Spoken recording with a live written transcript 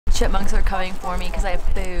chipmunks are coming for me because I have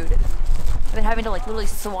food. I've been having to like literally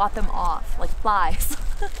swat them off like flies.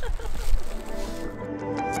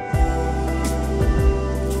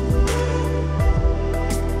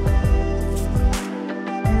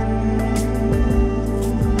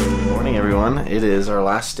 Morning everyone, it is our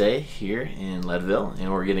last day here in Leadville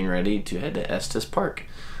and we're getting ready to head to Estes Park.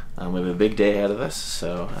 We have a big day ahead of us,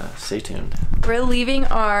 so stay tuned. We're leaving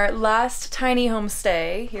our last tiny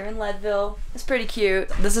homestay here in Leadville. It's pretty cute.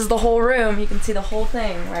 This is the whole room. You can see the whole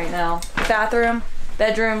thing right now. Bathroom,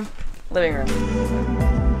 bedroom, living room.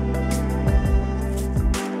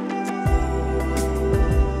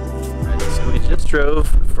 Alright, so we just drove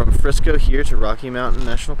from Frisco here to Rocky Mountain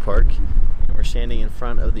National Park. We're standing in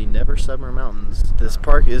front of the Never Summer Mountains. This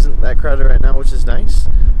park isn't that crowded right now, which is nice,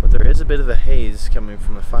 but there is a bit of a haze coming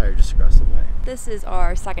from a fire just across the way. This is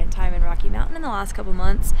our second time in Rocky Mountain in the last couple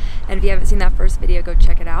months, and if you haven't seen that first video, go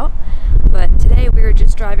check it out. But today we were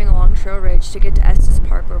just driving along Trail Ridge to get to Estes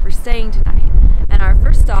Park where we're staying tonight. And our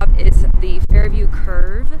first stop is the Fairview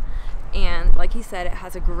Curve, and like he said, it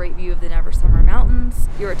has a great view of the Never Summer Mountains.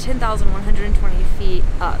 You're 10,120 feet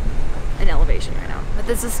up in elevation right now. But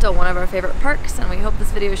this is still one of our favorite parks, and we hope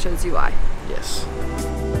this video shows you why. Yes.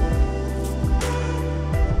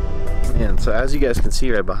 And so as you guys can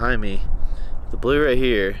see right behind me, the blue right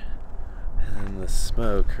here, and then the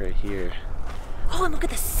smoke right here. Oh, and look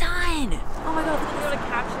at the sun! Oh my god, look at to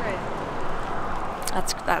capture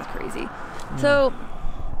it. That's crazy. So,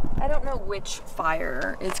 I don't know which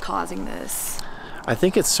fire is causing this. I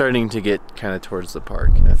think it's starting to get kind of towards the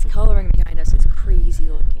park. This coloring behind us is crazy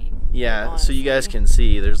looking. Yeah, honestly. So you guys can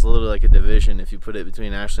see there's a little like a division. If you put it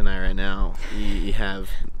between Ashley and I right now, you have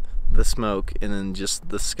the smoke and then just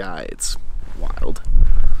the sky. It's wild.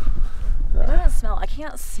 It doesn't smell. I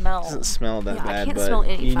can't smell. It doesn't smell that bad, I can't but smell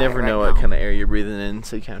any you never fire know right what now. kind of air you're breathing in,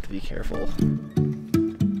 so you have to be careful.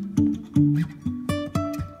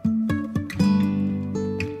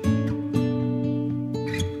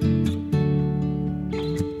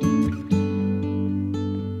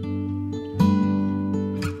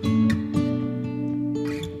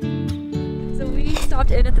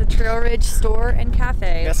 Stopped in at the Trail Ridge store and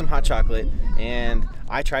cafe. Got some hot chocolate, and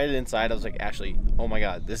I tried it inside. I was like, Ashley, oh my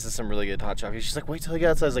god, this is some really good hot chocolate. She's like, wait till I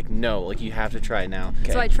get outside. I was like, no, like you have to try it now.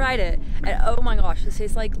 Okay. So I tried it, and oh my gosh, this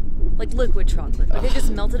tastes like liquid chocolate. Like they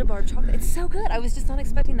just melted a bar of chocolate. It's so good. I was just not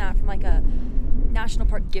expecting that from like a national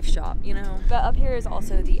park gift shop, you know. But up here is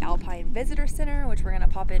also the Alpine Visitor Center, which we're gonna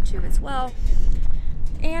pop into as well.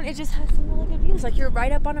 And it just has some really good views. Like you're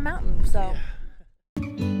right up on a mountain. So. Yeah.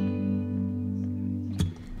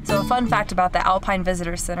 So a fun fact about the Alpine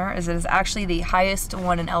Visitor Center is it is actually the highest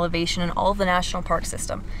one in elevation in all of the national park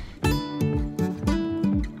system.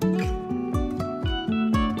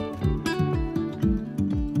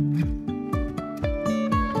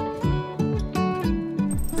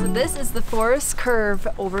 So this is the Forest Curve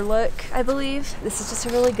overlook, I believe. This is just a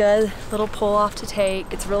really good little pull off to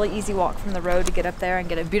take. It's a really easy walk from the road to get up there and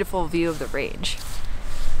get a beautiful view of the range.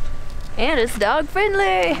 And it's dog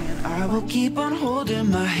friendly. I will keep on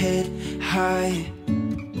holding my head high,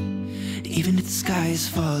 even if the sky is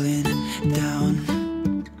falling down.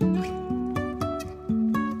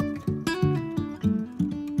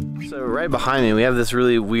 So right behind me, we have this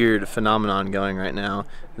really weird phenomenon going right now.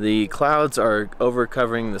 The clouds are over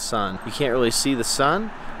covering the sun. You can't really see the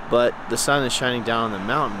sun, but the sun is shining down on the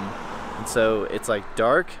mountain. And so it's like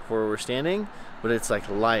dark where we're standing, but it's like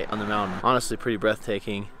light on the mountain. Honestly, pretty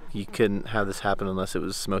breathtaking. You couldn't have this happen unless it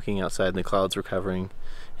was smoking outside and the clouds were covering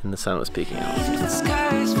and the sun was peeking out.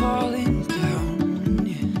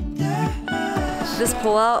 This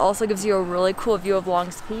pullout also gives you a really cool view of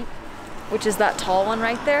Long's Peak, which is that tall one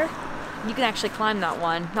right there. You can actually climb that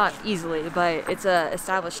one, not easily, but it's an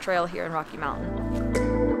established trail here in Rocky Mountain.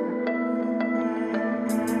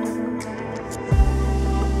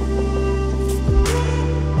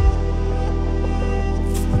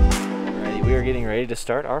 We are getting ready to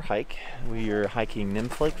start our hike. We are hiking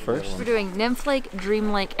Nymph Lake first. We're doing Nymph Lake,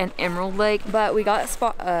 Dream Lake, and Emerald Lake, but we got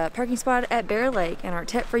a parking spot at Bear Lake, and our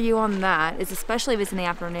tip for you on that is, especially if it's in the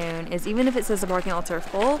afternoon, is even if it says the parking lots are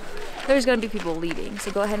full, there's going to be people leaving.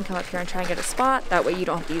 So go ahead and come up here and try and get a spot. That way you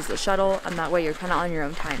don't have to use the shuttle, and that way you're kind of on your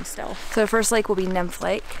own time still. So the first lake will be Nymph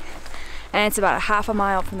Lake, and it's about a half a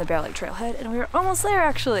mile from the Bear Lake trailhead, and we're almost there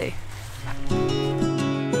actually.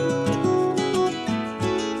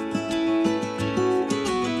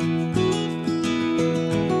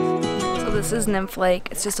 This is Nymph Lake.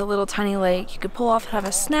 It's just a little tiny lake. You could pull off and have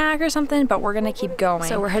a snack or something, but we're gonna keep going.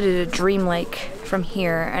 So we're headed to Dream Lake from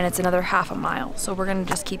here, and it's another half a mile. So we're gonna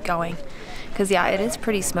just keep going. Because yeah, it is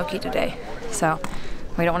pretty smoky today. So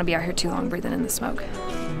we don't wanna be out here too long breathing in the smoke.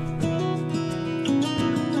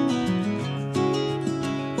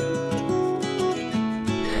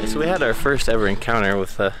 So we had our first ever encounter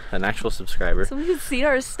with an actual subscriber. Someone who's seen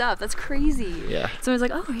our stuff. That's crazy. Yeah. Someone's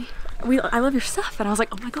like, oh, I love your stuff. And I was like,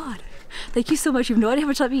 oh my God, thank you so much. You have no idea how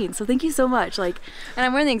much that means. So thank you so much. Like, and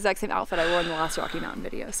I'm wearing the exact same outfit I wore in the last Rocky Mountain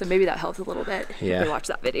video. So maybe that helps a little bit. Yeah. If you watch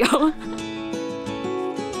that video.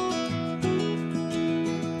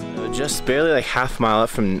 Just barely like half a mile up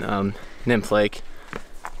from Nymph Lake,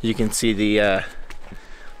 you can see the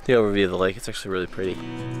overview of the lake. It's actually really pretty.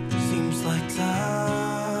 Seems like time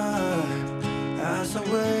as a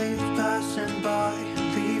wave passing by,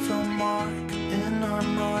 leave a mark in our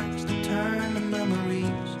minds to turn to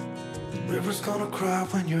memories. River's gonna cry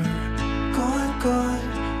when you're gone,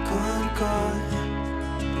 gone, gone,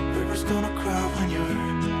 gone. River's gonna cry when you're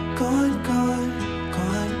gone, gone,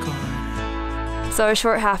 gone, gone. So a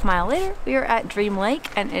short half mile later, we are at Dream Lake,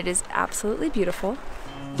 and it is absolutely beautiful.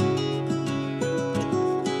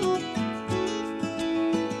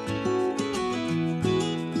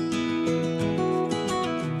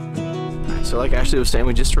 So like Ashley was saying,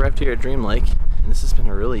 we just arrived here at Dream Lake, and this has been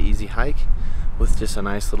a really easy hike with just a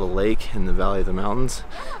nice little lake in the valley of the mountains.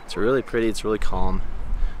 It's really pretty, it's really calm.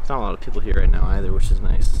 There's not a lot of people here right now either, which is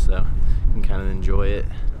nice, so you can kind of enjoy it.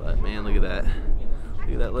 But man, look at that. Look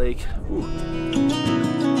at that lake. Ooh.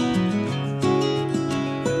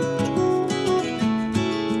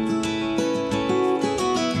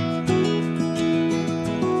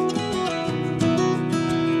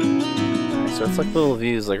 So it's like little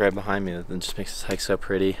views like right behind me that just makes this hike so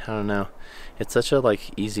pretty. I don't know. It's such a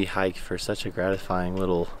like easy hike for such a gratifying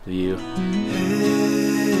little view.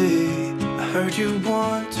 Hey, I heard you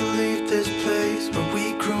want to leave this place where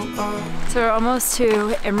we grew up. So we're almost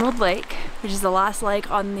to Emerald Lake, which is the last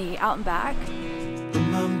lake on the out and back.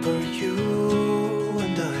 Remember you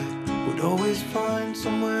and I would always find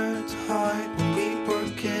somewhere to hide when we were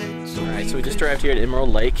kids. Alright, so we just arrived here at Emerald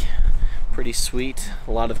Lake. Pretty sweet.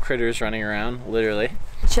 A lot of critters running around, literally.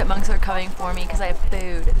 Chipmunks are coming for me because I have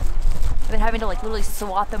food. I've been having to like literally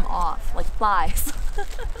swat them off like flies.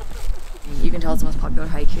 You can tell it's the most popular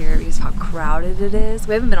hike here because of how crowded it is.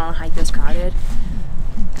 We haven't been on a hike this crowded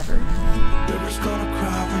ever. River's gonna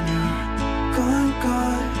cry when you're gone,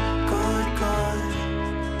 gone, gone,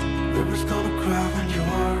 gone. River's gonna cry when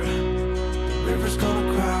you're. River's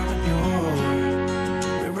gonna cry when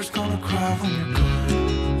you're. River's gonna cry when you're gone.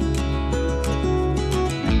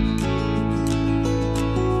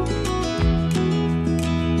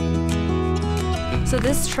 So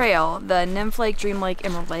this trail, the Nymph Lake, Dream Lake,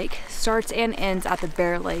 Emerald Lake, starts and ends at the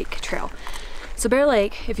Bear Lake Trail. So Bear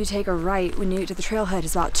Lake, if you take a right when you get to the trailhead,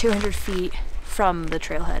 is about 200 feet from the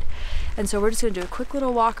trailhead. And so we're just gonna do a quick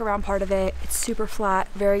little walk around part of it. It's super flat,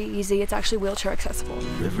 very easy. It's actually wheelchair accessible.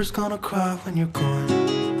 River's gonna cry when you're gone.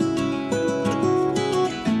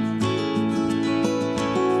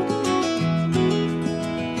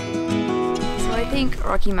 So I think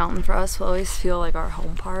Rocky Mountain for us will always feel like our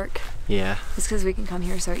home park. Yeah. It's because we can come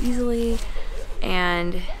here so easily,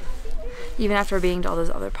 and even after being to all those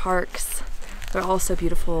other parks, they're all so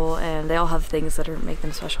beautiful and they all have things that make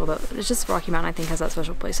them special. But it's just Rocky Mountain, I think, has that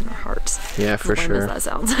special place in our hearts. Yeah, for sure. As that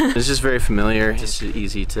sounds. It's just very familiar. It's just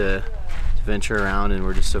easy to venture around, and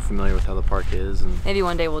we're just so familiar with how the park is. And maybe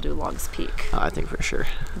one day we'll do Long's Peak. I think for sure.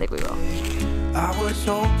 I think we will. I was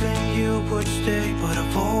hoping you would stay, but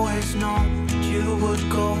I've always known that you would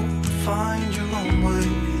go and find your own way.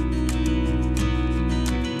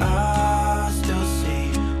 I still see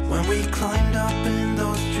when we climbed up in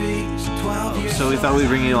those trees 12 years. So we thought we'd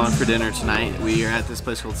bring you along for dinner tonight. We are at this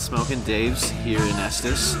place called Smokin Dave's here in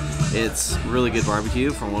Estes. It's really good barbecue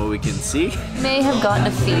from what we can see. May have gotten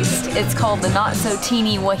a feast. It's called the Not So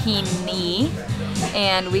Teeny Wahine,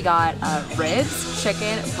 and we got ribs,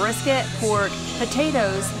 chicken, brisket, pork,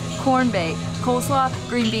 potatoes, corn bake, coleslaw,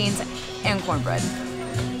 green beans, and cornbread.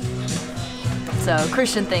 So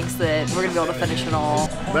Christian thinks that we're gonna be able to finish it all.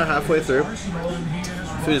 About halfway through.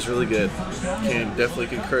 Food is really good. Can definitely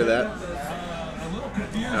concur that.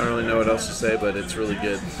 I don't really know what else to say, but it's really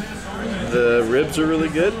good. The ribs are really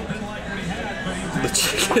good. The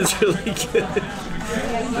chicken's really good.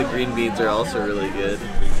 The green beans are also really good.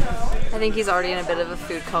 I think he's already in a bit of a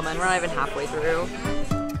food coma, and we're not even halfway through.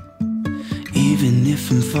 Even if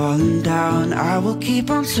I'm falling down, I will keep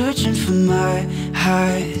on searching for my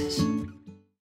highs.